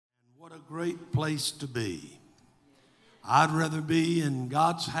What a great place to be. I'd rather be in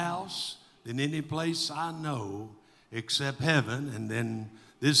God's house than any place I know except heaven, and then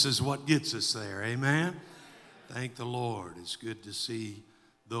this is what gets us there. Amen? Thank the Lord. It's good to see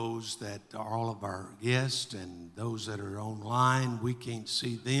those that are all of our guests and those that are online. We can't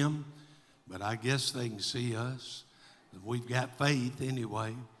see them, but I guess they can see us. We've got faith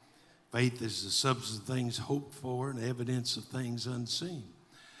anyway. Faith is the substance of things hoped for and evidence of things unseen.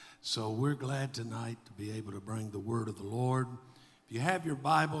 So we're glad tonight to be able to bring the word of the Lord. If you have your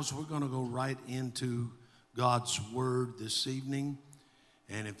Bibles, we're going to go right into God's word this evening.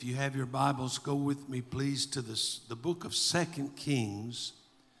 And if you have your Bibles, go with me, please, to the book of 2 Kings,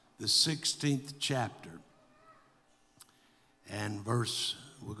 the 16th chapter. And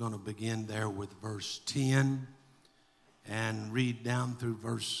we're going to begin there with verse 10 and read down through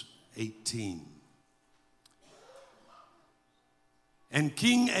verse 18. And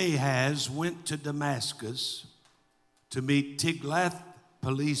King Ahaz went to Damascus to meet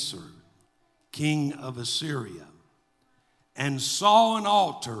Tiglath-Pileser, king of Assyria, and saw an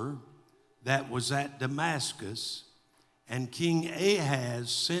altar that was at Damascus. And King Ahaz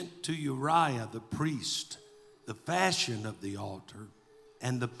sent to Uriah the priest the fashion of the altar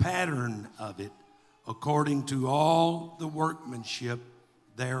and the pattern of it according to all the workmanship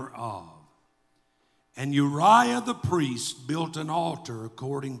thereof. And Uriah the priest built an altar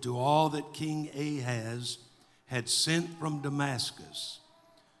according to all that King Ahaz had sent from Damascus.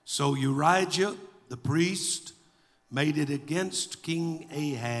 So Uriah the priest made it against King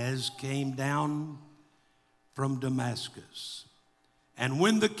Ahaz, came down from Damascus. And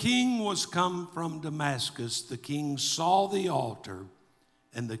when the king was come from Damascus, the king saw the altar,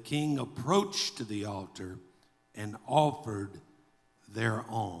 and the king approached to the altar and offered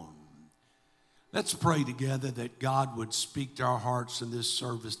thereon. Let's pray together that God would speak to our hearts in this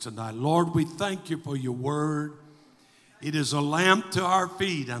service tonight. Lord, we thank you for your word. It is a lamp to our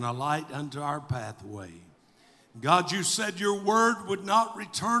feet and a light unto our pathway. God, you said your word would not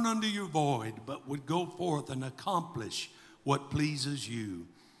return unto you void, but would go forth and accomplish what pleases you.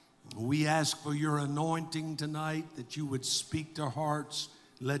 We ask for your anointing tonight, that you would speak to our hearts,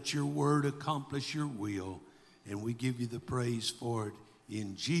 let your word accomplish your will, and we give you the praise for it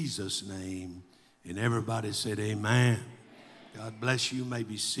in Jesus' name. And everybody said amen. God bless you. You may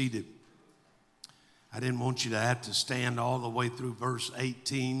be seated. I didn't want you to have to stand all the way through verse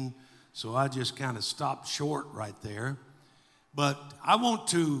 18, so I just kind of stopped short right there. But I want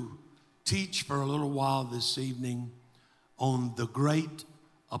to teach for a little while this evening on the great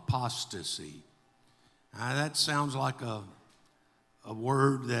apostasy. Now, that sounds like a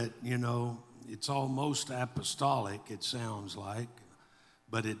word that, it's almost apostolic, it sounds like.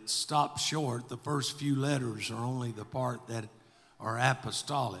 But it stops short. The first few letters are only the part that are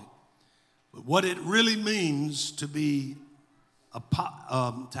apostolic. But what it really means to be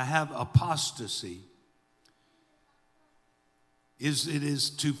to have apostasy is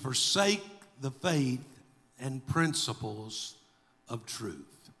to forsake the faith and principles of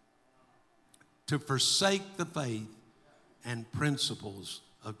truth. To forsake the faith and principles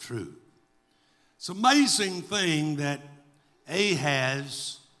of truth. It's an amazing thing that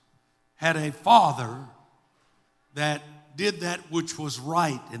Ahaz had a father that did that which was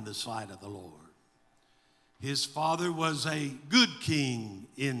right in the sight of the Lord. His father was a good king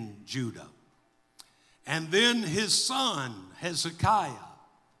in Judah. And then his son, Hezekiah,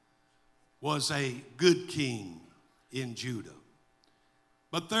 was a good king in Judah.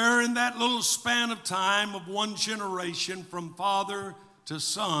 But there in that little span of time of one generation, from father to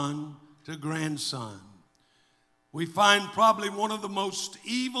son to grandson, we find probably one of the most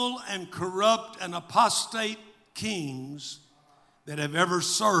evil and corrupt and apostate kings that have ever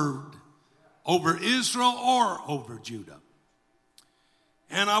served over Israel or over Judah.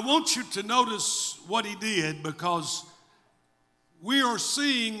 And I want you to notice what he did, because we are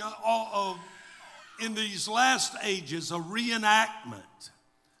seeing in these last ages a reenactment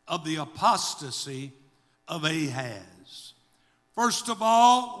of the apostasy of Ahaz. First of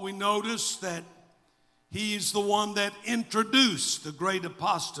all, we notice that he's the one that introduced the great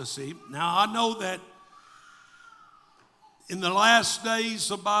apostasy. Now, I know that in the last days,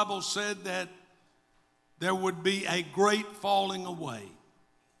 the Bible said that there would be a great falling away.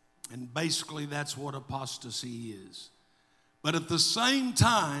 And basically, that's what apostasy is. But at the same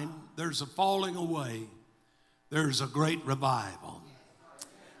time, there's a falling away. There's a great revival.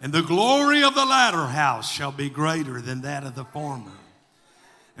 And the glory of the latter house shall be greater than that of the former.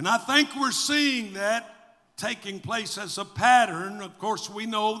 And I think we're seeing that taking place as a pattern. Of course, we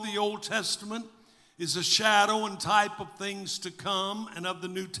know the Old Testament is a shadow and type of things to come and of the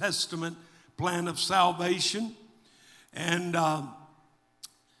New Testament plan of salvation. And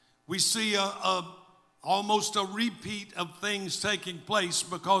we see almost a repeat of things taking place,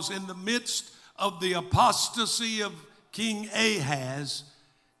 because in the midst of the apostasy of King Ahaz,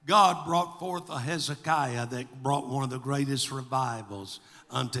 God brought forth a Hezekiah that brought one of the greatest revivals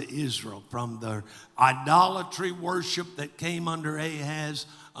unto Israel, from the idolatry worship that came under Ahaz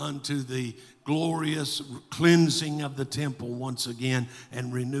unto the glorious cleansing of the temple once again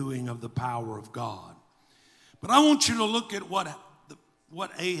and renewing of the power of God. But I want you to look at what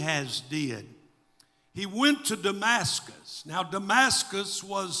Ahaz did. He went to Damascus. Now, Damascus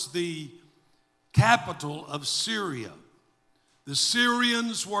was the capital of Syria. The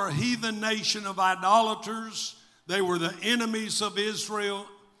Syrians were a heathen nation of idolaters. They were the enemies of Israel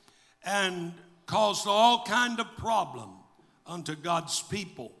and caused all kind of problem unto God's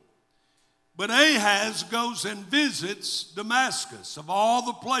people. But Ahaz goes and visits Damascus. Of all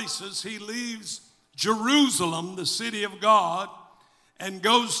the places, he leaves Jerusalem, the city of God, and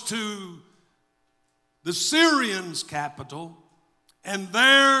goes to the Syrians' capital, and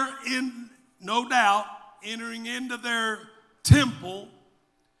there, no doubt, entering into their temple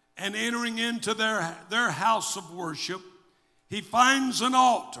and entering into their house of worship, he finds an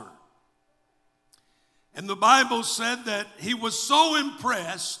altar. And the Bible said that he was so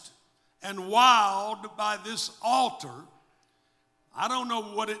impressed and wowed by this altar. I don't know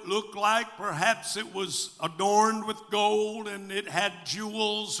what it looked like. Perhaps it was adorned with gold and it had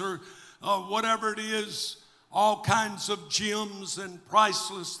jewels or whatever it is, all kinds of gems and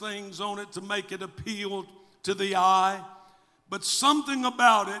priceless things on it to make it appeal to the eye. But something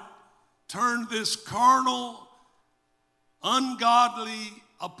about it turned this carnal, ungodly,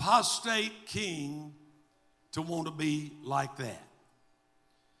 apostate king to want to be like that.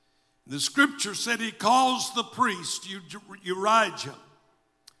 The scripture said he calls the priest, Uriah,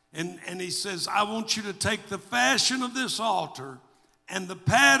 and he says, I want you to take the fashion of this altar and the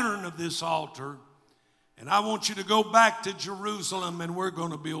pattern of this altar, and I want you to go back to Jerusalem, and we're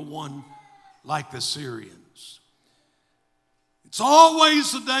going to build one like the Syrians. It's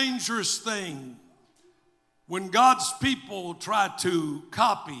always a dangerous thing when God's people try to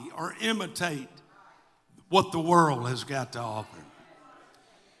copy or imitate what the world has got to offer.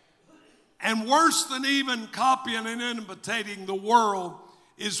 And worse than even copying and imitating the world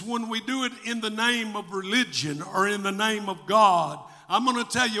is when we do it in the name of religion or in the name of God. I'm going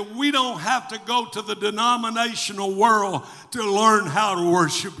to tell you, we don't have to go to the denominational world to learn how to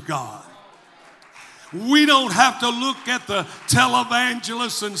worship God. We don't have to look at the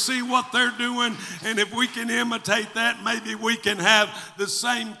televangelists and see what they're doing, and if we can imitate that, maybe we can have the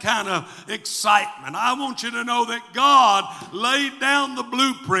same kind of excitement. I want you to know that God laid down the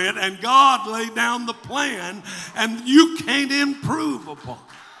blueprint and God laid down the plan, and you can't improve upon it.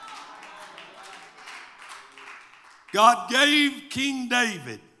 God gave King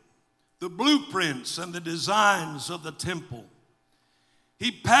David the blueprints and the designs of the temple.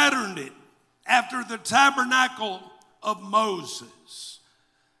 He patterned it after the tabernacle of Moses,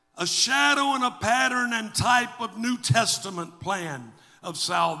 a shadow and a pattern and type of New Testament plan of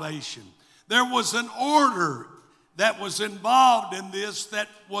salvation. There was an order that was involved in this that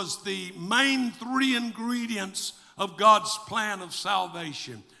was the main three ingredients of God's plan of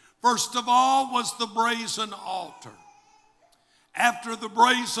salvation. First of all was the brazen altar. After the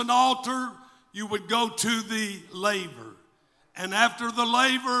brazen altar, you would go to the laver. And after the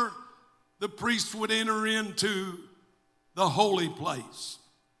laver, the priest would enter into the holy place.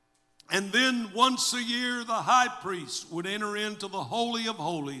 And then once a year, the high priest would enter into the Holy of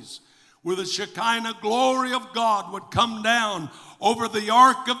Holies, where the Shekinah glory of God would come down over the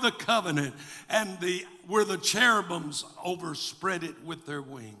Ark of the Covenant, and where the cherubims overspread it with their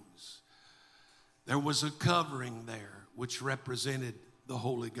wings. There was a covering there, which represented the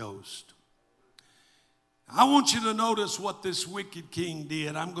Holy Ghost. I want you to notice what this wicked king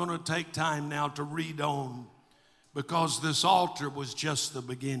did. I'm going to take time now to read on, because this altar was just the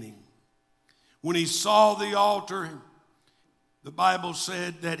beginning. When he saw the altar, the Bible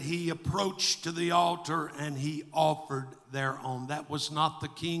said that he approached to the altar and he offered thereon. That was not the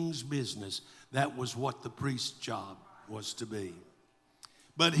king's business. That was what the priest's job was to be.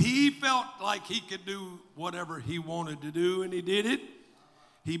 But he felt like he could do whatever he wanted to do, and he did it.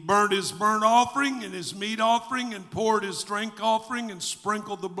 He burned his burnt offering and his meat offering and poured his drink offering and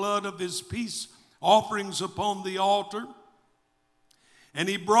sprinkled the blood of his peace offerings upon the altar. And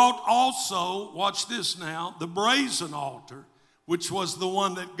he brought also, watch this now, the brazen altar, which was the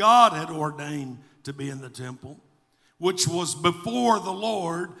one that God had ordained to be in the temple, which was before the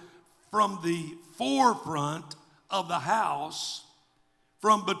Lord from the forefront of the house,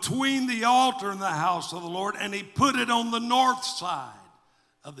 from between the altar and the house of the Lord, and he put it on the north side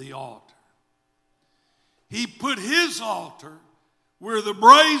of the altar. He put his altar where the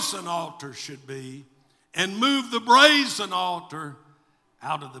brazen altar should be and moved the brazen altar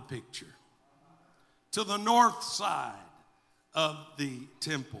out of the picture to the north side of the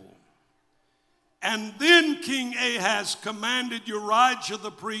temple. And then King Ahaz commanded Uriah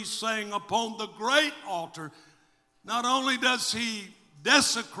the priest, saying, upon the great altar, not only does he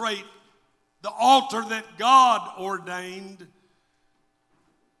desecrate the altar that God ordained,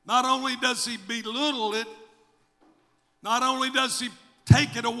 not only does he belittle it, not only does he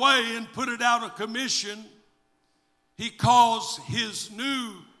take it away and put it out of commission, he calls his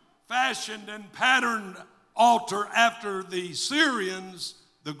new fashioned and patterned altar after the Syrians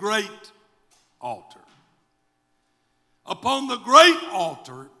the great altar. Upon the great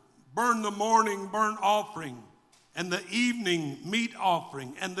altar, burn the morning burnt offering and the evening meat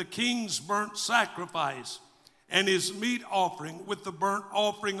offering and the king's burnt sacrifice and his meat offering with the burnt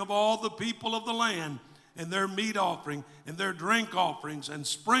offering of all the people of the land and their meat offering and their drink offerings, and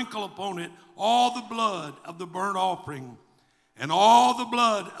sprinkle upon it all the blood of the burnt offering and all the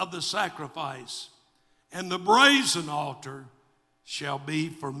blood of the sacrifice. And the brazen altar shall be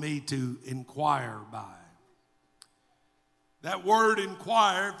for me to inquire by. That word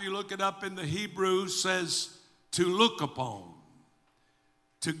inquire, if you look it up in the Hebrew, says to look upon,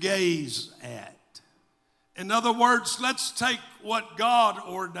 to gaze at. In other words, let's take what God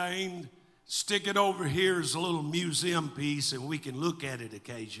ordained, stick it over here as a little museum piece, and we can look at it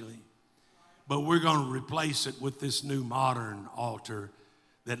occasionally. But we're going to replace it with this new modern altar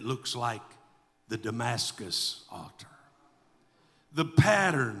that looks like the Damascus altar. The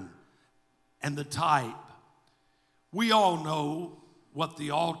pattern and the type. We all know what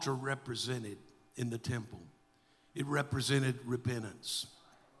the altar represented in the temple. It represented repentance.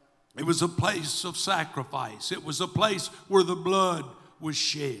 It was a place of sacrifice. It was a place where the blood was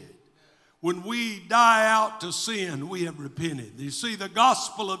shed. When we die out to sin, we have repented. You see, the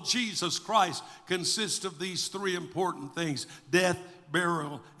gospel of Jesus Christ consists of these three important things: death,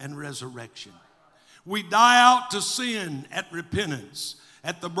 burial, and resurrection. We die out to sin at repentance,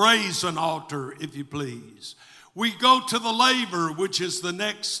 at the brazen altar, if you please. We go to the laver, which is the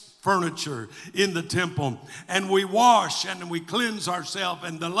next furniture in the temple, and we wash and we cleanse ourselves.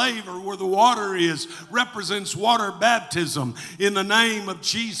 And the laver, where the water is, represents water baptism in the name of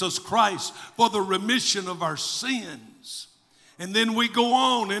Jesus Christ for the remission of our sins. And then we go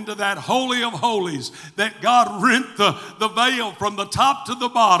on into that Holy of Holies that God rent the veil from the top to the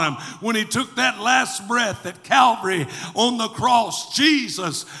bottom. When he took that last breath at Calvary on the cross,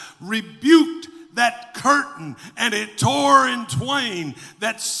 Jesus rebuked that curtain, and it tore in twain,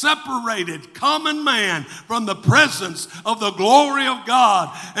 that separated common man from the presence of the glory of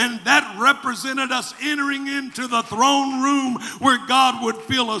God. And that represented us entering into the throne room where God would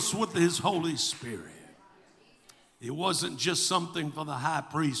fill us with his Holy Spirit. It wasn't just something for the high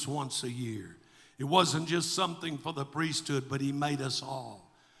priest once a year. It wasn't just something for the priesthood, but he made us all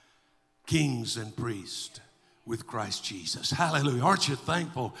kings and priests with Christ Jesus. Hallelujah. Aren't you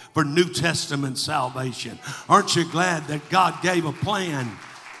thankful for New Testament salvation? Aren't you glad that God gave a plan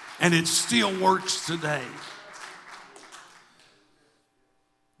and it still works today?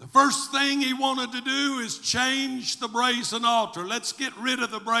 The first thing he wanted to do is change the brazen altar. Let's get rid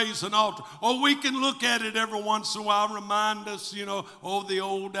of the brazen altar. Oh, we can look at it every once in a while, remind us, the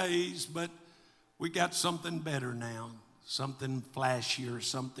old days, but we got something better now, something flashier,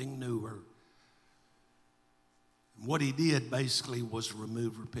 something newer. What he did basically was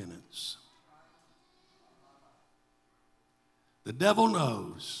remove repentance. The devil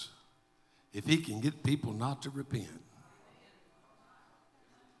knows if he can get people not to repent.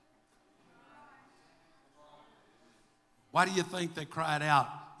 Why do you think they cried out,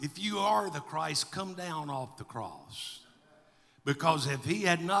 "If you are the Christ, come down off the cross"? Because if he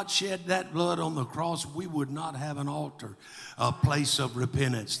had not shed that blood on the cross, we would not have an altar, a place of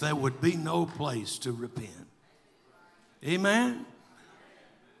repentance. There would be no place to repent. Amen?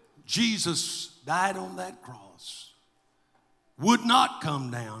 Jesus died on that cross. Would not come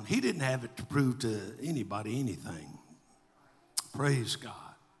down. He didn't have it to prove to anybody anything. Praise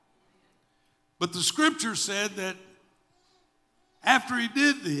God. But the scripture said that after he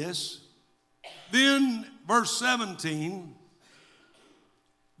did this, then verse 17,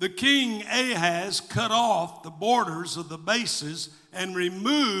 the king Ahaz cut off the borders of the bases and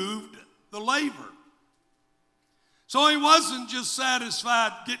removed the laver. So he wasn't just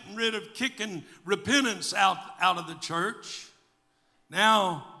satisfied getting rid of, kicking repentance out of the church.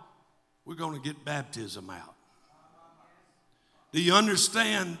 Now we're going to get baptism out. Do you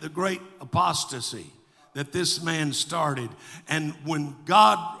understand the great apostasy that this man started? And when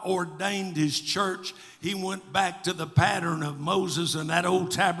God ordained his church, he went back to the pattern of Moses and that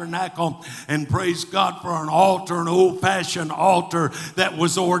old tabernacle, and praise God for an altar, an old-fashioned altar that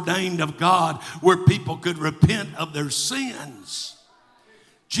was ordained of God, where people could repent of their sins.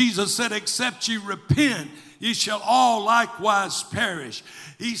 Jesus said, except ye repent, ye shall all likewise perish.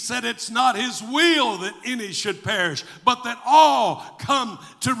 He said it's not his will that any should perish, but that all come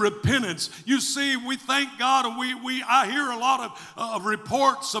to repentance. You see, we thank God, and I hear a lot of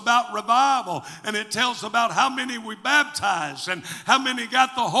reports about revival, and it tells about how many we baptized and how many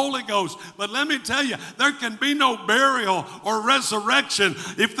got the Holy Ghost. But let me tell you, there can be no burial or resurrection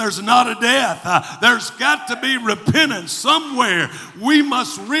if there's not a death. There's got to be repentance somewhere. We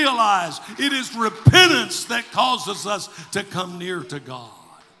must realize it is repentance that causes us to come near to God.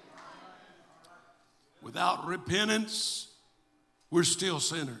 Without repentance, we're still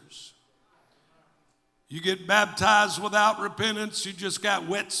sinners. You get baptized without repentance, you just got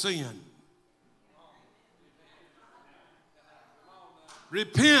wet sin.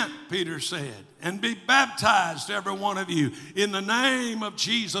 Repent, Peter said, and be baptized, every one of you, in the name of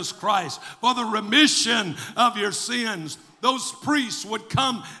Jesus Christ for the remission of your sins. Those priests would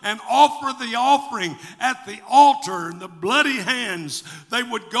come and offer the offering at the altar, and the bloody hands, they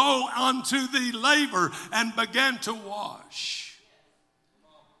would go unto the laver and begin to wash.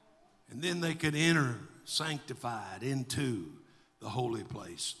 And then they could enter sanctified into the holy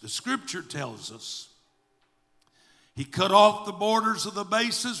place. The scripture tells us he cut off the borders of the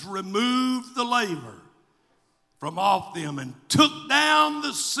bases, removed the laver from off them, and took down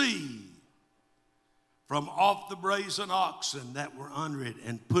the sea from off the brazen oxen that were under it,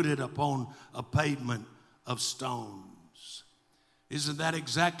 and put it upon a pavement of stones. Isn't that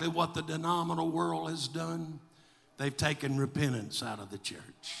exactly what the denominational world has done? They've taken repentance out of the church.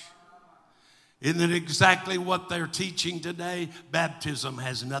 Isn't it exactly what they're teaching today? Baptism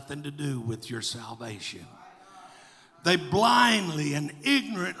has nothing to do with your salvation. They blindly and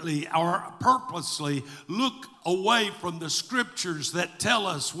ignorantly or purposely look away from the scriptures that tell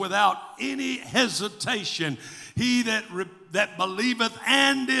us without any hesitation, he that believeth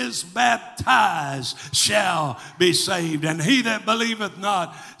and is baptized shall be saved, and he that believeth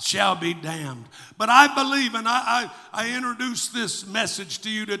not shall be damned. But I believe, and I introduce this message to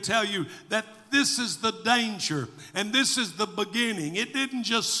you to tell you that this is the danger and this is the beginning. It didn't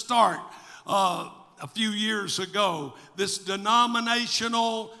just start a few years ago, this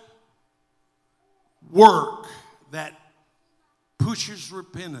denominational work that pushes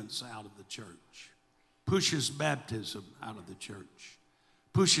repentance out of the church, pushes baptism out of the church,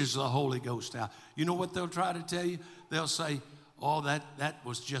 pushes the Holy Ghost out. You know what they'll try to tell you? They'll say, oh, that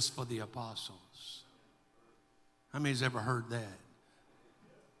was just for the apostles. How many's ever heard that?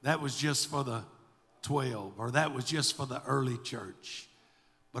 That was just for the 12, or that was just for the early church.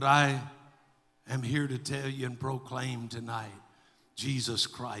 But I am here to tell you and proclaim tonight, Jesus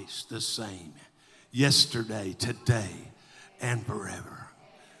Christ the same, yesterday, today, and forever.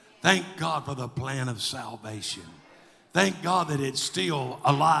 Thank God for the plan of salvation. Thank God that it's still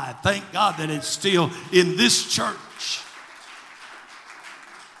alive. Thank God that it's still in this church.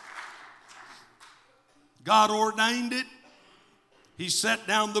 God ordained it. He set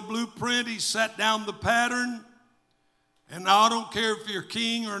down the blueprint. He set down the pattern. And I don't care if you're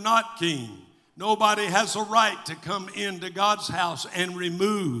king or not king. Nobody has a right to come into God's house and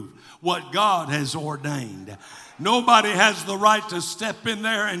remove what God has ordained. Nobody has the right to step in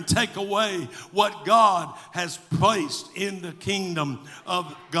there and take away what God has placed in the kingdom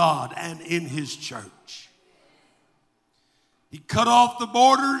of God and in his church. He cut off the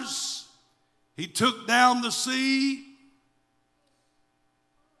borders. He took down the sea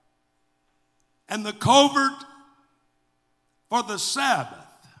and the covert for the Sabbath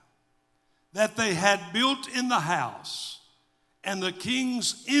that they had built in the house, and the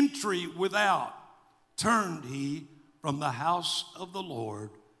king's entry without turned he from the house of the Lord,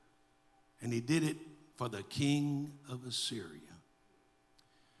 and he did it for the king of Assyria.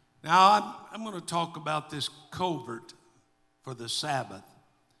 Now, I'm going to talk about this covert for the Sabbath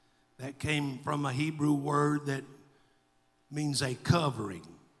that came from a Hebrew word that means a covering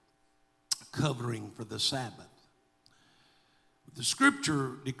for the Sabbath. The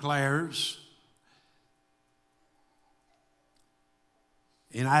scripture declares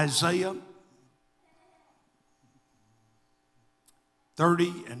in Isaiah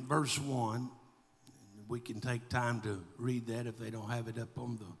 30 and verse 1, we can take time to read that if they don't have it up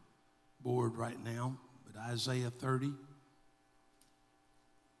on the board right now, but Isaiah 30.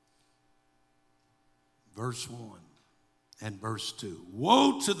 verse 1 and verse 2.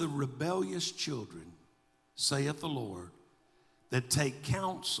 Woe to the rebellious children, saith the Lord, that take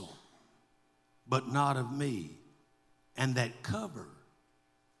counsel, but not of me, and that cover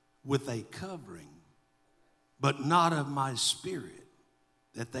with a covering, but not of my spirit,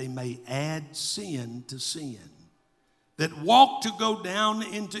 that they may add sin to sin, that walk to go down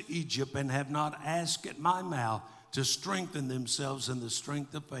into Egypt and have not asked at my mouth to strengthen themselves in the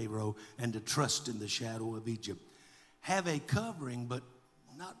strength of Pharaoh and to trust in the shadow of Egypt. Have a covering, but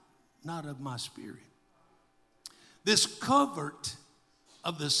not of my spirit. This covert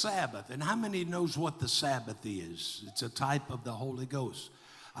of the Sabbath, and how many knows what the Sabbath is? It's a type of the Holy Ghost.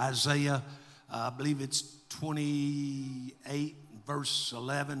 Isaiah, I believe it's 28, verse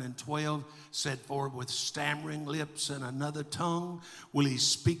 11 and 12, said, for with stammering lips and another tongue will he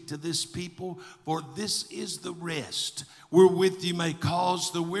speak to this people, for this is the rest wherewith you may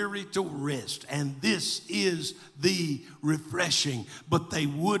cause the weary to rest, and this is the refreshing. But they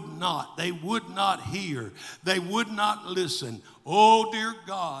would not hear, they would not listen. Oh, dear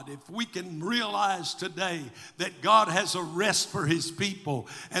God, if we can realize today that God has a rest for his people,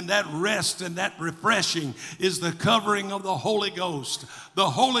 and that rest and that refreshing is the covering of the Holy Ghost. The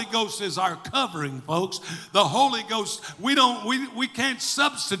Holy Ghost is our covering, folks. The Holy Ghost, we can't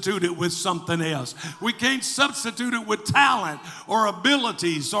substitute it with something else. We can't substitute it with talent or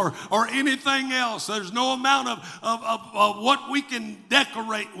abilities or anything else. There's no amount of what we can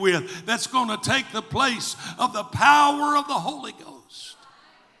decorate with that's going to take the place of the power of the Holy Ghost.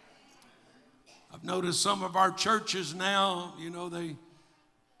 I've noticed some of our churches now,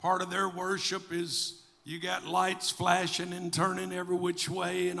 part of their worship is you got lights flashing and turning every which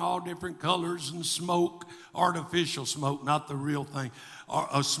way in all different colors, and smoke, artificial smoke, not the real thing.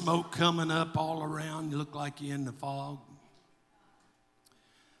 A smoke coming up all around. You look like you're in the fog.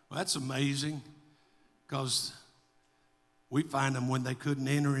 Well, that's amazing, because we find them when they couldn't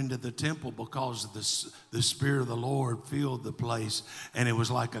enter into the temple because the Spirit of the Lord filled the place, and it was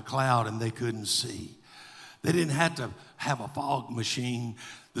like a cloud and they couldn't see. They didn't have to have a fog machine.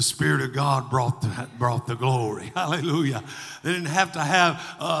 The Spirit of God brought the glory. Hallelujah. They didn't have to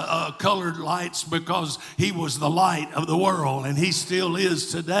have colored lights, because he was the light of the world, and he still is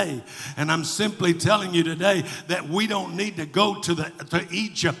today. And I'm simply telling you today that we don't need to go to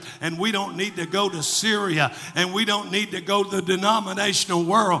Egypt, and we don't need to go to Syria, and we don't need to go to the denominational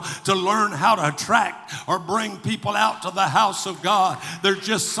world to learn how to attract or bring people out to the house of God. There's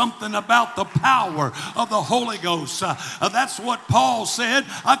just something about the power of the Holy Ghost. That's what Paul said.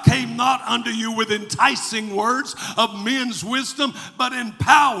 I came not unto you with enticing words of men's wisdom, but in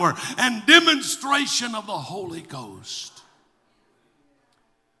power and demonstration of the Holy Ghost.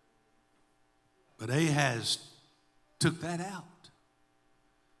 But Ahaz took that out.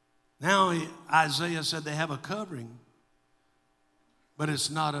 Now Isaiah said they have a covering, but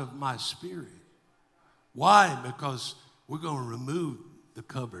it's not of my spirit. Why? Because we're going to remove the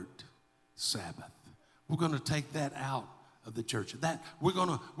covered Sabbath. We're going to take that out of the church. That we're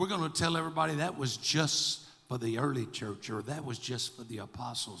going to tell everybody that was just for the early church, or that was just for the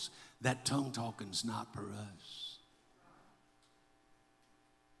apostles. That tongue talking's not for us.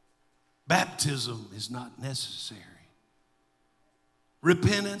 Baptism is not necessary.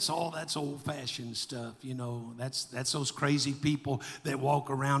 Repentance, all that's old-fashioned stuff. That's those crazy people that walk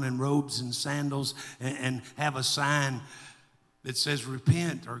around in robes and sandals and have a sign that says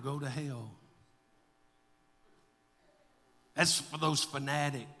repent or go to hell. That's for those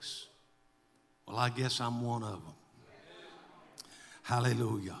fanatics. Well, I guess I'm one of them.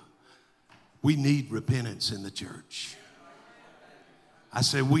 Hallelujah. We need repentance in the church. I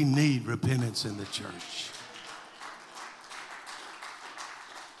said we need repentance in the church.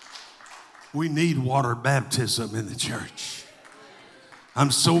 We need water baptism in the church.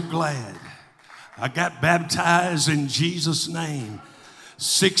 I'm so glad I got baptized in Jesus' name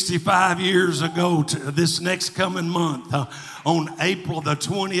 65 years ago to this next coming month on April the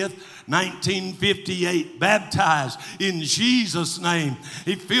 20th, 1958, baptized in Jesus' name.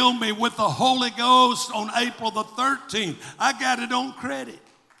 He filled me with the Holy Ghost on April the 13th. I got it on credit.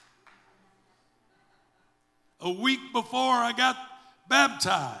 A week before I got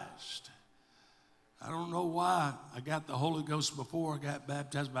baptized. I don't know why I got the Holy Ghost before I got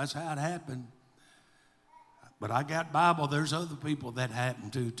baptized, but that's how it happened. But I got Bible. There's other people that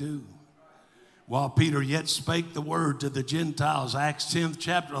happened to too. While Peter yet spake the word to the Gentiles, Acts 10th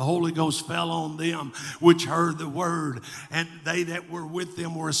chapter, the Holy Ghost fell on them which heard the word. And they that were with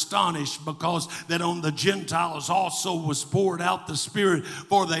them were astonished, because that on the Gentiles also was poured out the Spirit,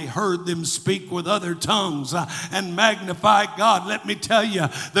 for they heard them speak with other tongues and magnify God. Let me tell you,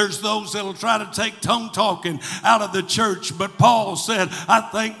 there's those that'll try to take tongue talking out of the church. But Paul said, I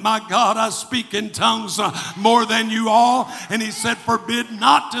thank my God I speak in tongues more than you all. And he said, forbid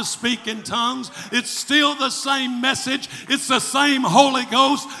not to speak in tongues. It's still the same message. It's the same Holy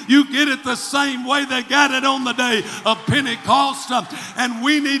Ghost. You get it the same way they got it on the day of Pentecost. And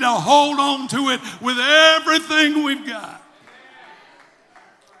we need to hold on to it with everything we've got.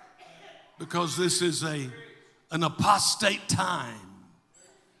 Because this is an apostate time.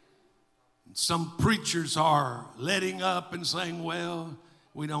 Some preachers are letting up and saying, well,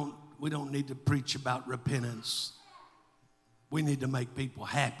 we don't need to preach about repentance. We need to make people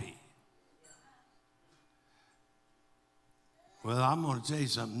happy. Well, I'm going to tell you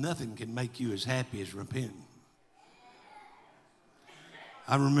something. Nothing can make you as happy as repenting.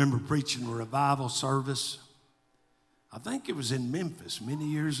 I remember preaching a revival service. I think it was in Memphis many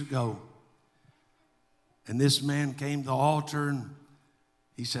years ago. And this man came to the altar and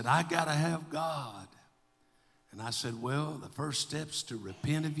he said, I got to have God. And I said, well, the first step's to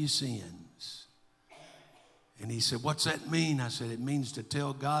repent of your sins. And he said, what's that mean? I said, it means to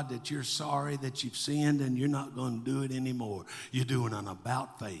tell God that you're sorry that you've sinned and you're not going to do it anymore. You're doing an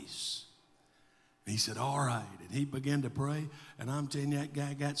about face. And he said, all right. And he began to pray. And I'm telling you, that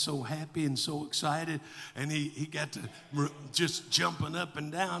guy got so happy and so excited. And he got to just jumping up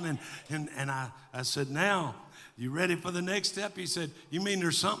and down. And I said, now, you ready for the next step? He said, you mean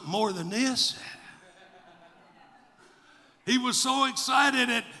there's something more than this? He was so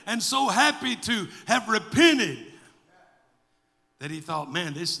excited and so happy to have repented that he thought,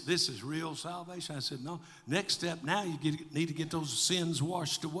 man, this is real salvation. I said, no, next step now, you need to get those sins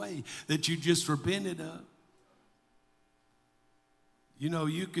washed away that you just repented of. You know,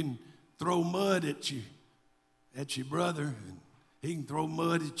 you can throw mud at your brother, and he can throw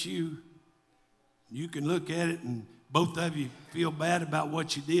mud at you. You can look at it, and both of you feel bad about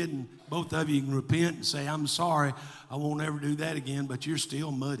what you did, and both of you can repent and say, I'm sorry, I won't ever do that again, but you're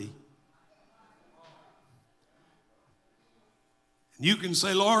still muddy. You can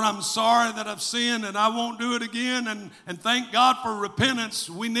say, Lord, I'm sorry that I've sinned and I won't do it again, and thank God for repentance.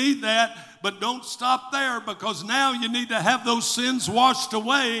 We need that, but don't stop there, because now you need to have those sins washed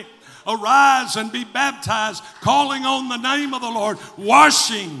away. Arise and be baptized, calling on the name of the Lord,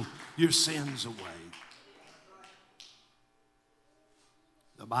 washing your sins away.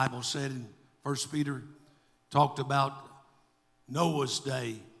 The Bible said in 1 Peter, talked about Noah's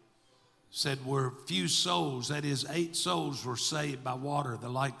day, said where few souls, that is 8 souls, were saved by water, the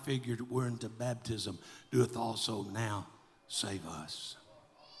like figure were into baptism, doeth also now save us.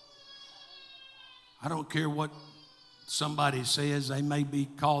 I don't care what somebody says. They may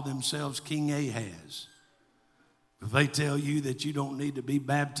call themselves King Ahaz. If they tell you that you don't need to be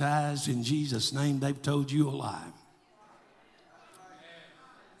baptized in Jesus' name, they've told you a lie.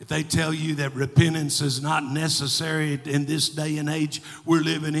 If they tell you that repentance is not necessary in this day and age we're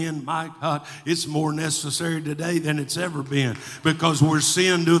living in, my God, it's more necessary today than it's ever been. Because where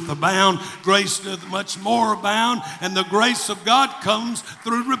sin doth abound, grace doth much more abound, and the grace of God comes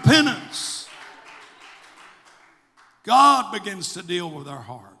through repentance. God begins to deal with our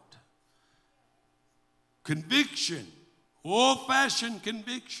heart. Conviction, old-fashioned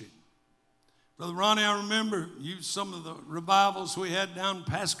conviction. Brother Ronnie, I remember some of the revivals we had down in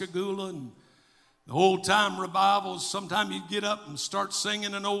Pascagoula and the old-time revivals. Sometimes you'd get up and start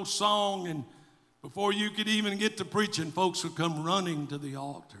singing an old song, and before you could even get to preaching, folks would come running to the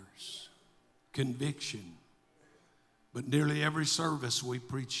altars. Conviction. But nearly every service we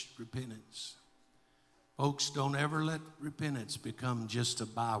preached repentance. Folks, don't ever let repentance become just a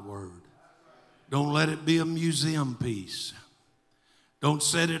byword. Don't let it be a museum piece. Don't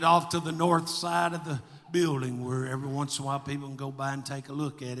set it off to the north side of the building where every once in a while people can go by and take a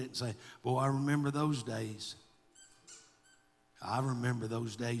look at it and say, boy, I remember those days. I remember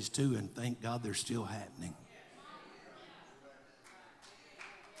those days too, and thank God they're still happening.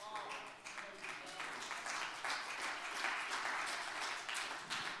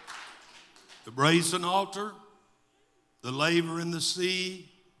 The brazen altar, the laver in the sea,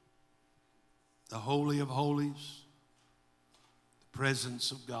 the Holy of Holies, the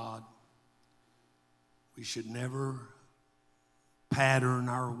presence of God. We should never pattern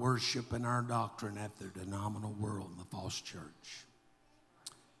our worship and our doctrine after the denominational world and the false church.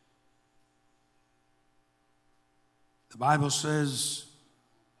 The Bible says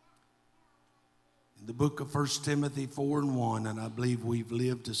in the book of 1 Timothy 4:1, and I believe we've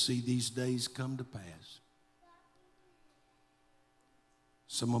lived to see these days come to pass.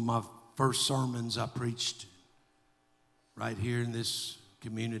 Some of my first sermons I preached right here in this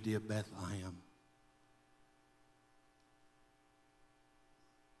community of Bethlehem.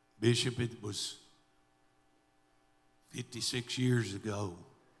 Bishop, it was 56 years ago.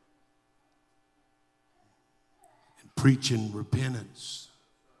 And preaching repentance,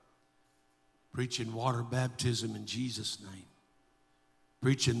 preaching water baptism in Jesus' name,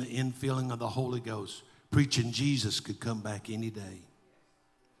 preaching the infilling of the Holy Ghost, preaching Jesus could come back any day,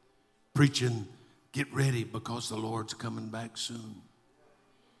 preaching get ready because the Lord's coming back soon,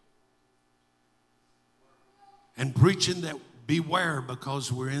 and preaching that beware because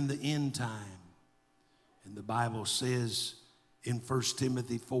we're in the end time. And the Bible says in 1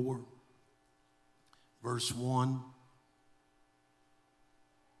 Timothy 4, verse 1,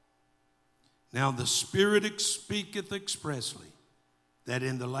 now the Spirit speaketh expressly that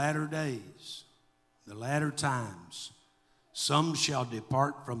in the latter days, the latter times, some shall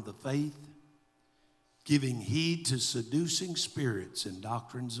depart from the faith, giving heed to seducing spirits and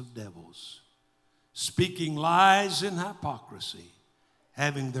doctrines of devils, speaking lies in hypocrisy,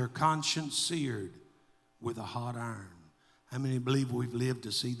 having their conscience seared with a hot iron. How many believe we've lived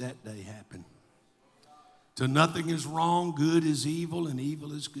to see that day happen? To nothing is wrong, good is evil, and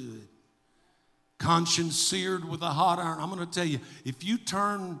evil is good. Conscience seared with a hot iron. I'm going to tell you, if you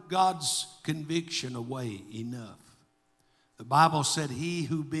turn God's conviction away enough, the Bible said, he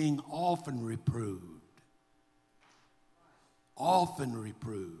who being often reproved,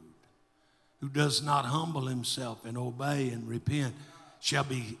 who does not humble himself and obey and repent, shall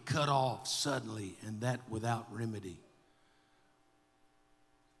be cut off suddenly, and that without remedy.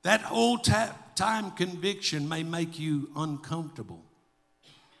 That old time conviction may make you uncomfortable.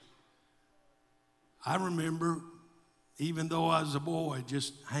 I remember, even though I was a boy,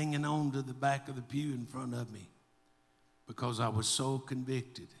 just hanging on to the back of the pew in front of me because I was so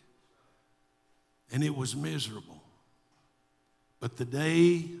convicted. And it was miserable. But the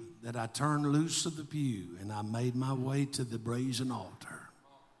day that I turned loose of the pew and I made my way to the brazen altar,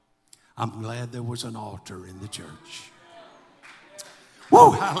 I'm glad there was an altar in the church.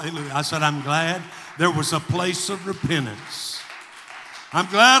 Woo, hallelujah. I said, I'm glad there was a place of repentance. I'm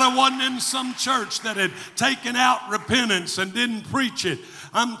glad I wasn't in some church that had taken out repentance and didn't preach it.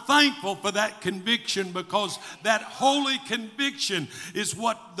 I'm thankful for that conviction, because that holy conviction is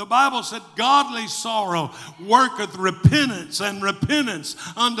what the Bible said, godly sorrow worketh repentance, and repentance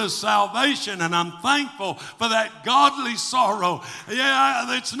unto salvation. And I'm thankful for that godly sorrow.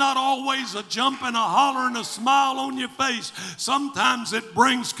 Yeah, it's not always a jump and a holler and a smile on your face. Sometimes it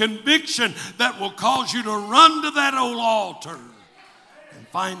brings conviction that will cause you to run to that old altar and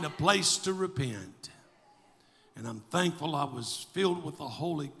find a place to repent. And I'm thankful I was filled with the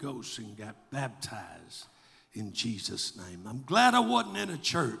Holy Ghost and got baptized in Jesus' name. I'm glad I wasn't in a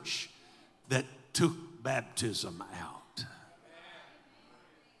church that took baptism out.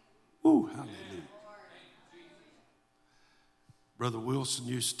 Ooh, hallelujah. Brother Wilson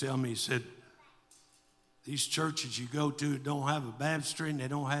used to tell me, he said, these churches you go to don't have a baptistry and they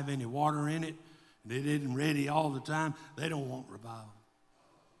don't have any water in it, and it isn't ready all the time, they don't want revival.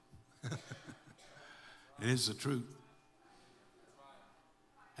 And it's the truth.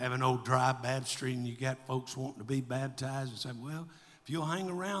 Have an old dry baptistry and you got folks wanting to be baptized and say, well, if you'll hang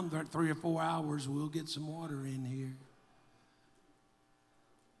around there 3 or 4 hours, we'll get some water in here.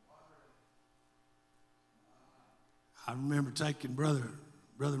 I remember taking Brother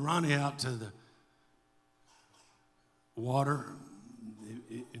Ronnie out to the water,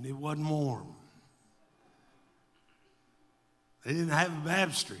 and it wasn't warm. They didn't have a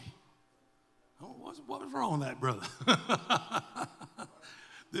baptistry. What was wrong with that, brother?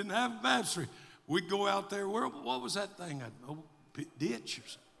 Didn't have a baptistry. We'd go out there. What was that thing? An old ditch or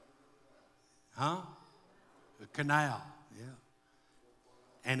something? Huh? A canal, yeah.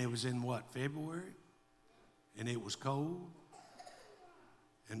 And it was in what, February? And it was cold.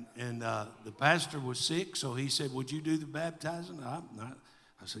 And the pastor was sick, so he said, would you do the baptizing? I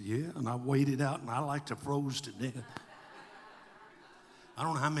said, yeah. And I waited out, and I like to froze to death. I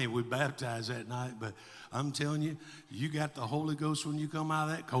don't know how many we baptized that night, but I'm telling you, you got the Holy Ghost when you come out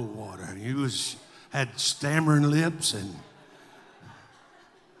of that cold water. You had stammering lips, and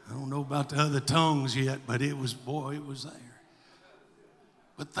I don't know about the other tongues yet, but it was there.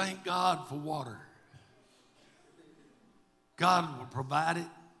 But thank God for water. God will provide it.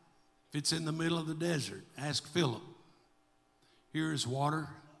 If it's in the middle of the desert, ask Philip. Here is water.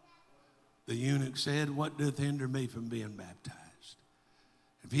 The eunuch said, what doth hinder me from being baptized?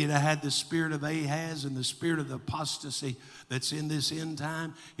 If he'd have had the spirit of Ahaz and the spirit of the apostasy that's in this end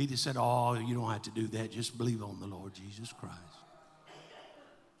time, he'd have said, oh, you don't have to do that. Just believe on the Lord Jesus Christ.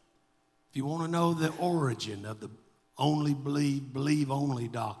 If you want to know the origin of the only believe only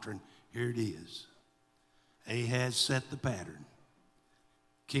doctrine, here it is. Ahaz set the pattern.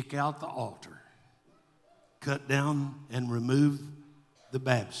 Kick out the altar. Cut down and remove the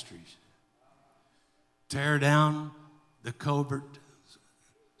baptistries. Tear down the covert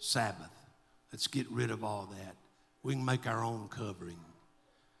Sabbath. Let's get rid of all that. We can make our own covering.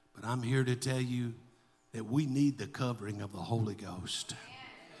 But I'm here to tell you that we need the covering of the Holy Ghost.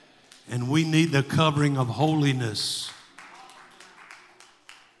 And we need the covering of holiness.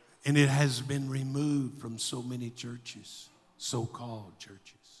 And it has been removed from so many churches, so-called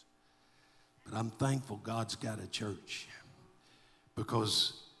churches. But I'm thankful God's got a church.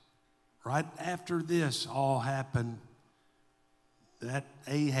 Because right after this all happened, that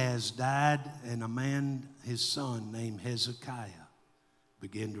Ahaz died, and a man, his son, named Hezekiah,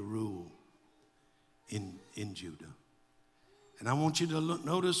 began to rule in Judah. And I want you to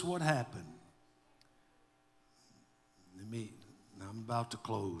notice what happened. I'm about to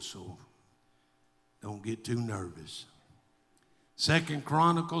close, so don't get too nervous. 2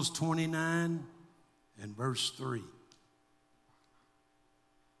 Chronicles 29 and verse 3.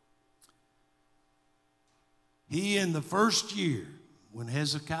 He, in the first year, when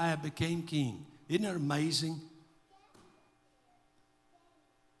Hezekiah became king, isn't it amazing?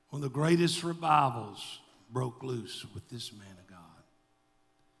 One of the greatest revivals broke loose with this man of God.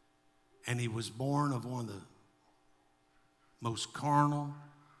 And he was born of one of the most carnal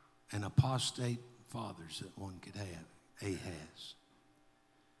and apostate fathers that one could have, Ahaz.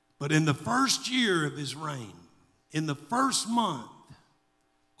 But in the first year of his reign, in the first month,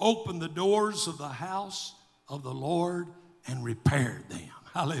 opened the doors of the house of the Lord and repaired them.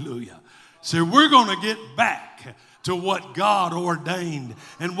 Hallelujah. So we're going to get back to what God ordained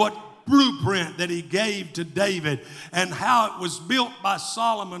and what blueprint that he gave to David and how it was built by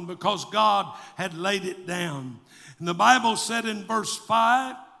Solomon because God had laid it down. And the Bible said in verse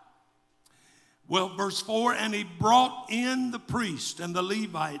 4, and he brought in the priests and the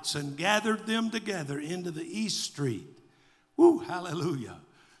Levites and gathered them together into the east street. Woo, hallelujah.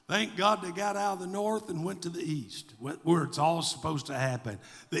 Thank God they got out of the north and went to the east, where it's all supposed to happen.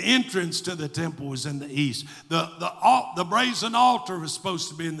 The entrance to the temple was in the east. The brazen altar was supposed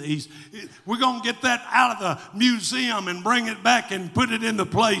to be in the east. We're going to get that out of the museum and bring it back and put it in the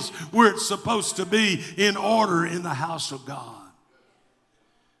place where it's supposed to be in order in the house of God.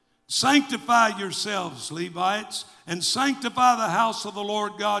 Sanctify yourselves, Levites, and sanctify the house of the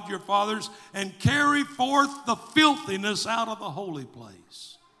Lord God your fathers, and carry forth the filthiness out of the holy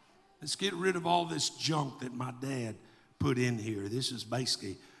place. Let's get rid of all this junk that my dad put in here. This is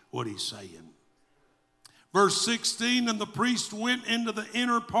basically what he's saying. Verse 16, and the priest went into the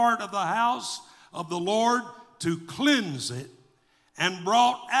inner part of the house of the Lord to cleanse it, and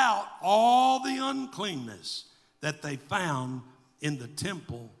brought out all the uncleanness that they found in the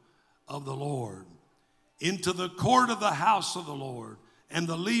temple of the Lord into the court of the house of the Lord. And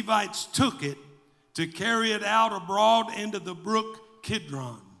the Levites took it to carry it out abroad into the brook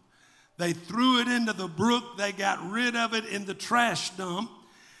Kidron. They threw it into the brook. They got rid of it in the trash dump.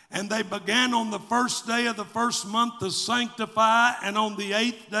 And they began on the first day of the first month to sanctify. And on the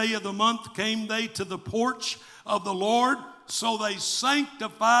 8th day of the month came they to the porch of the Lord. So they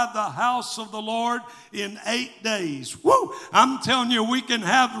sanctified the house of the Lord in 8 days. Woo! I'm telling you, we can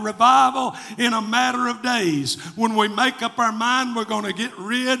have revival in a matter of days. When we make up our mind, we're going to get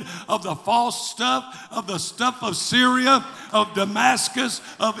rid of the false stuff, of the stuff of Syria, of Damascus,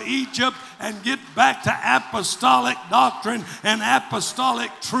 of Egypt, and get back to apostolic doctrine and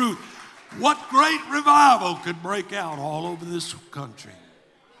apostolic truth. What great revival could break out all over this country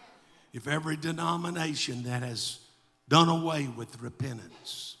if every denomination that has done away with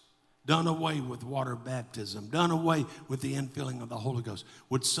repentance, done away with water baptism, done away with the infilling of the Holy Ghost,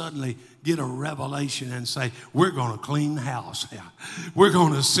 would suddenly get a revelation and say, we're going to clean the house out. We're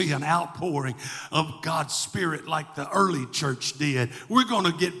going to see an outpouring of God's Spirit like the early church did. We're going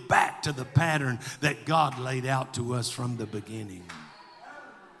to get back to the pattern that God laid out to us from the beginning.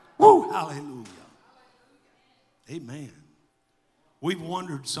 Woo, hallelujah. Amen. We've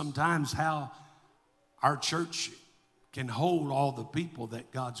wondered sometimes how our church can hold all the people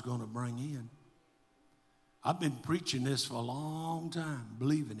that God's going to bring in. I've been preaching this for a long time,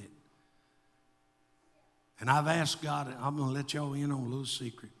 believing it. And I've asked God, I'm going to let y'all in on a little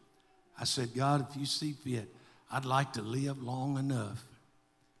secret. I said, God, if you see fit, I'd like to live long enough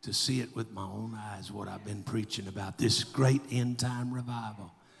to see it with my own eyes, what I've been preaching about, this great end time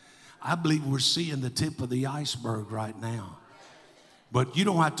revival. I believe we're seeing the tip of the iceberg right now. But you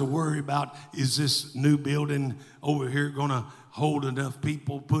don't have to worry about, is this new building over here going to hold enough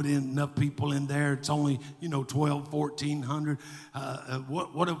people, put in enough people in there? It's only, 12, 1,400.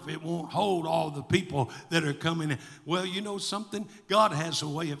 What if it won't hold all the people that are coming in? Well, you know something? God has a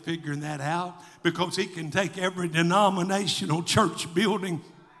way of figuring that out, because he can take every denominational church building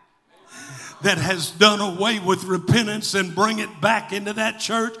that has done away with repentance and bring it back into that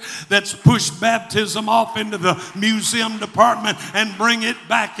church, that's pushed baptism off into the museum department and bring it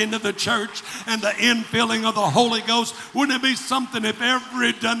back into the church and the infilling of the Holy Ghost. Wouldn't it be something if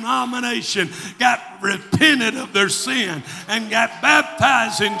every denomination got repented of their sin and got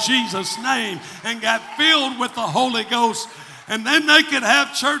baptized in Jesus' name and got filled with the Holy Ghost, and then they could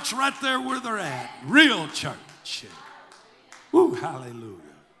have church right there where they're at, real church. Woo, hallelujah.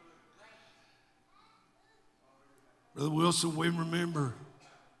 Brother Wilson, we remember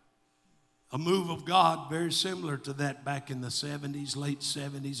a move of God very similar to that back in the 70s, late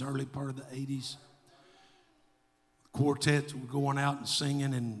 70s, early part of the 80s. Quartets were going out and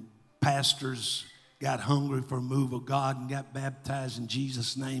singing, and pastors got hungry for a move of God and got baptized in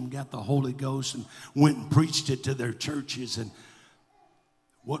Jesus' name, got the Holy Ghost, and went and preached it to their churches. And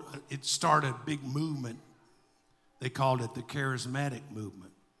it started a big movement. They called it the charismatic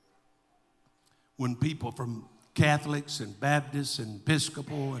movement. When people from Catholics and Baptists and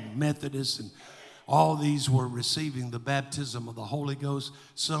Episcopal and Methodists and all these were receiving the baptism of the Holy Ghost.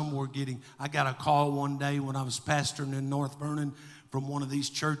 Some were getting, I got a call one day when I was pastoring in North Vernon from one of these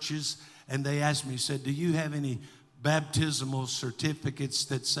churches, and they asked me, said, do you have any baptismal certificates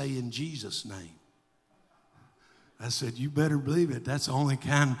that say in Jesus' name? I said, you better believe it. That's the only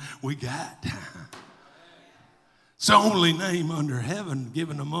kind we got. It's the only name under heaven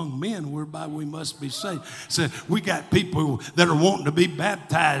given among men whereby we must be saved. So we got people that are wanting to be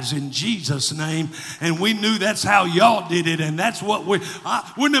baptized in Jesus' name, and we knew that's how y'all did it, and that's what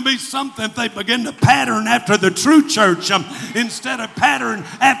wouldn't it be something if they begin to pattern after the true church instead of pattern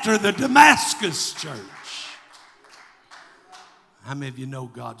after the Damascus church? How many of you know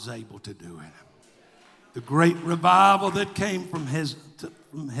God's able to do it? The great revival that came from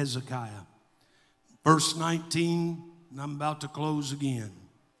Hezekiah. Verse 19, and I'm about to close again.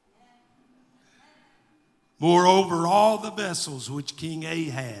 Moreover, all the vessels which King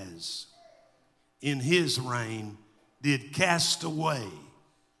Ahaz in his reign did cast away,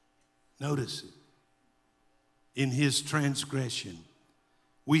 notice it, in his transgression,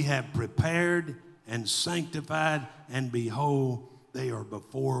 we have prepared and sanctified, and behold, they are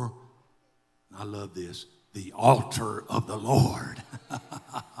before, I love this, the altar of the Lord.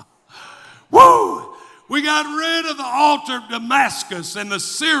 Woo! We got rid of the altar of Damascus and the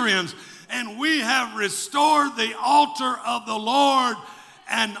Syrians, and we have restored the altar of the Lord,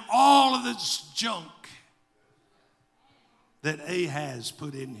 and all of this junk that Ahaz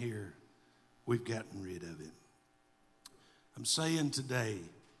put in here, we've gotten rid of it. I'm saying today,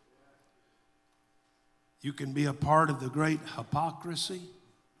 you can be a part of the great apostasy,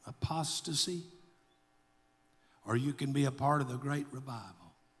 or you can be a part of the great revival.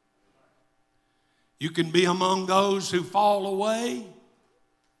 You can be among those who fall away,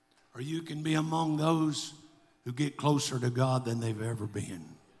 or you can be among those who get closer to God than they've ever been.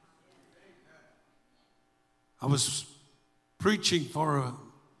 I was preaching for a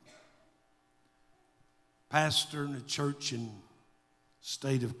pastor in a church in the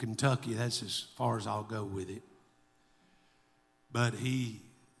state of Kentucky. That's as far as I'll go with it. But he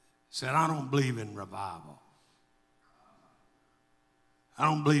said, I don't believe in revival. I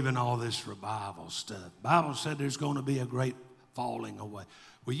don't believe in all this revival stuff. The Bible said there's going to be a great falling away.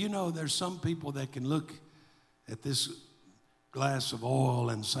 Well, you know, there's some people that can look at this glass of oil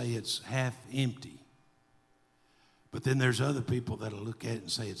and say it's half empty. But then there's other people that'll look at it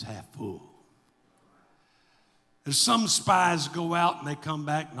and say it's half full. There's some spies go out and they come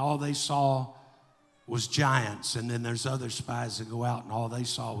back and all they saw was giants. And then there's other spies that go out and all they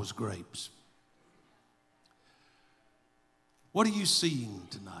saw was grapes. What are you seeing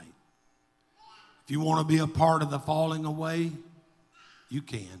tonight? If you want to be a part of the falling away, you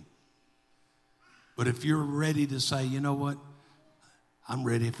can. But if you're ready to say, you know what, I'm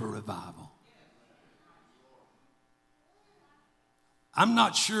ready for revival. I'm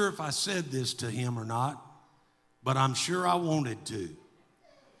not sure if I said this to him or not, but I'm sure I wanted to.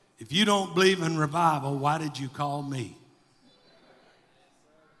 If you don't believe in revival, why did you call me?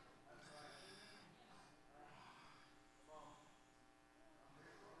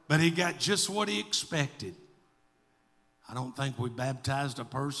 But he got just what he expected. I don't think we baptized a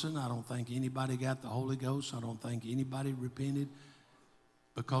person. I don't think anybody got the Holy Ghost. I don't think anybody repented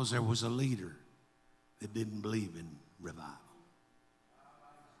because there was a leader that didn't believe in revival.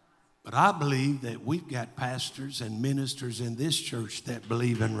 But I believe that we've got pastors and ministers in this church that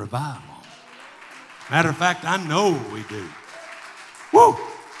believe in revival. Matter of fact, I know we do. Woo!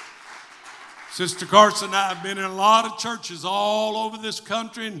 Sister Carson and I have been in a lot of churches all over this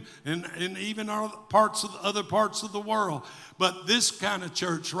country and even other parts of the world. But this kind of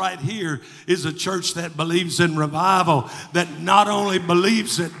church right here is a church that believes in revival, that not only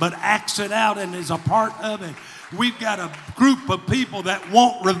believes it, but acts it out and is a part of it. We've got a group of people that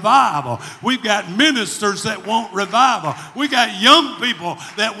want revival. We've got ministers that want revival. We got young people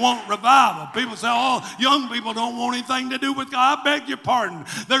that want revival. People say, oh, young people don't want anything to do with God. I beg your pardon.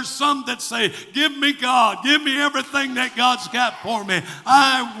 There's some that say, give me God. Give me everything that God's got for me.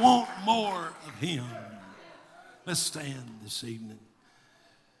 I want more of Him. Let's stand this evening.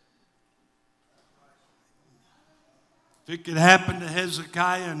 If it could happen to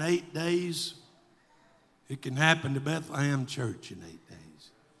Hezekiah in 8 days, it can happen to Bethlehem Church in 8 days.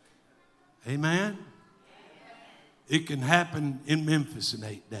 Amen? It can happen in Memphis in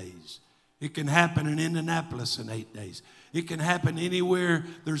 8 days. It can happen in Indianapolis in 8 days. It can happen anywhere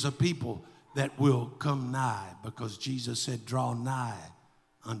there's a people that will come nigh, because Jesus said, draw nigh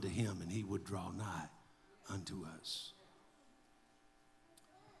unto Him and He would draw nigh unto us.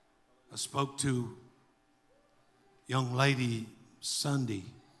 I spoke to a young lady Sunday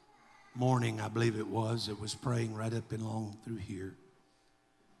morning, I believe it was praying right up and along through here.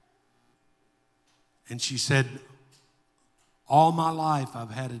 And she said, all my life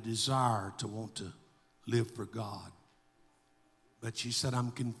I've had a desire to want to live for God. But she said,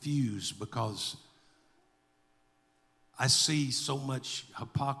 I'm confused because I see so much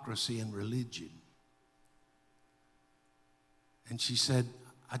hypocrisy in religion. And she said,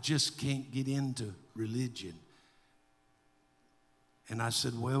 I just can't get into religion. And I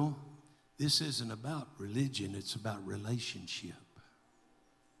said, well, this isn't about religion, it's about relationship.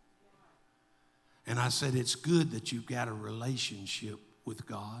 And I said, it's good that you've got a relationship with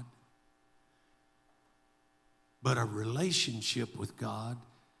God. But a relationship with God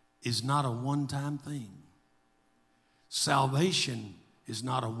is not a one-time thing. Salvation is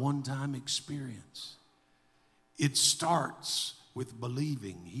not a one-time experience. It starts with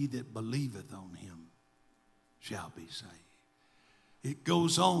believing. He that believeth on Him shall be saved. It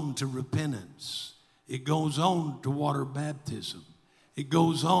goes on to repentance. It goes on to water baptism. It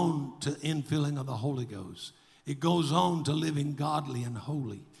goes on to infilling of the Holy Ghost. It goes on to living godly and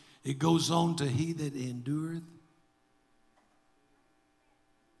holy. It goes on to he that endureth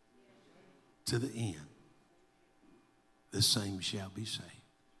to the end, the same shall be saved.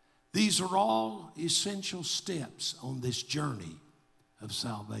 These are all essential steps on this journey of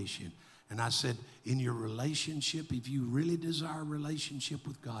salvation. And I said, in your relationship, if you really desire a relationship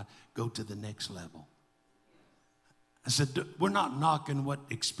with God, go to the next level. I said, we're not knocking what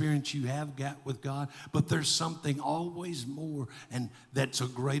experience you have got with God, but there's something always more, and that's a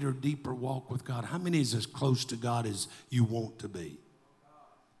greater, deeper walk with God. How many is as close to God as you want to be?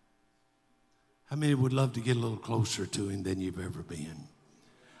 How many would love to get a little closer to Him than you've ever been?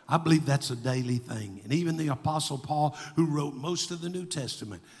 I believe that's a daily thing. And even the Apostle Paul, who wrote most of the New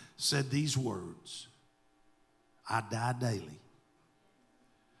Testament, said these words, I die daily.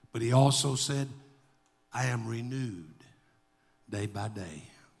 But he also said, I am renewed day by day.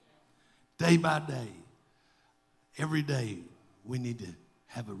 Day by day. Every day we need to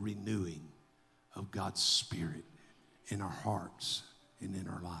have a renewing of God's Spirit in our hearts and in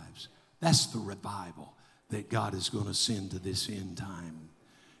our lives. That's the revival that God is going to send to this end time.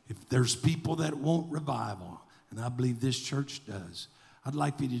 If there's people that want revival, and I believe this church does, I'd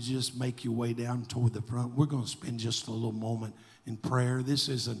like for you to just make your way down toward the front. We're going to spend just a little moment in prayer. This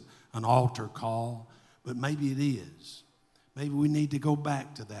isn't an altar call, but maybe it is. Maybe we need to go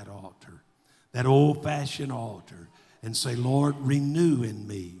back to that altar, that old-fashioned altar, and say, Lord, renew in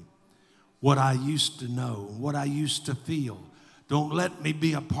me what I used to know, what I used to feel. Don't let me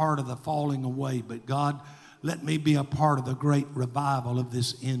be a part of the falling away, but God, let me be a part of the great revival of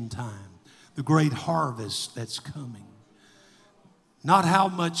this end time, the great harvest that's coming. Not how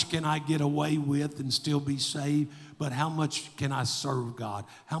much can I get away with and still be saved, but how much can I serve God?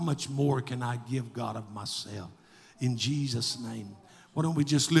 How much more can I give God of myself? In Jesus' name. Why don't we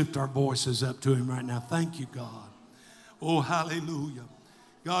just lift our voices up to Him right now? Thank you, God. Oh, hallelujah.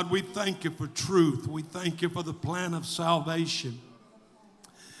 God, we thank You for truth. We thank You for the plan of salvation.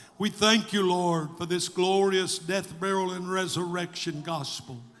 We thank You, Lord, for this glorious death, burial, and resurrection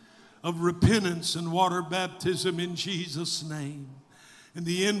gospel of repentance and water baptism in Jesus' name, and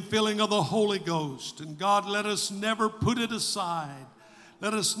the infilling of the Holy Ghost. And God, let us never put it aside.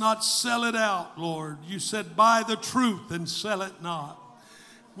 Let us not sell it out, Lord. You said, buy the truth and sell it not.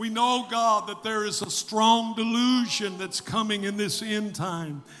 We know, God, that there is a strong delusion that's coming in this end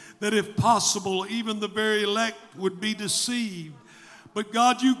time, that if possible, even the very elect would be deceived. But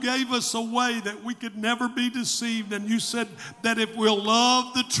God, you gave us a way that we could never be deceived. And you said that if we'll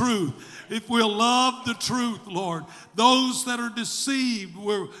love the truth, Lord, those that are deceived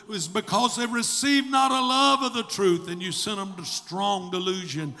is because they received not a love of the truth, and you sent them to strong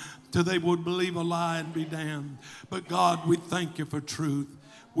delusion till they would believe a lie and be damned. But God, we thank you for truth.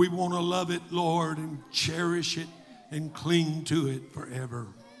 We want to love it, Lord, and cherish it and cling to it forever.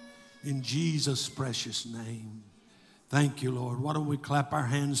 In Jesus' precious name. Thank you, Lord. Why don't we clap our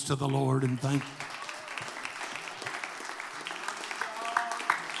hands to the Lord and thank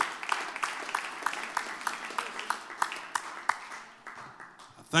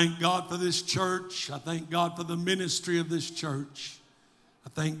I thank God for this church. I thank God for the ministry of this church. I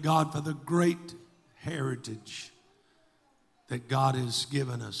thank God for the great heritage that God has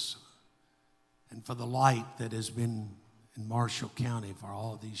given us and for the light that has been in Marshall County for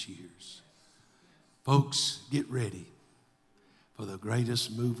all these years. Folks, get ready for the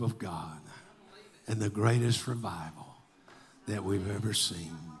greatest move of God and the greatest revival that we've ever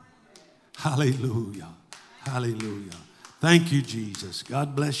seen. Hallelujah. Hallelujah. Thank you, Jesus.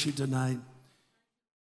 God bless you tonight.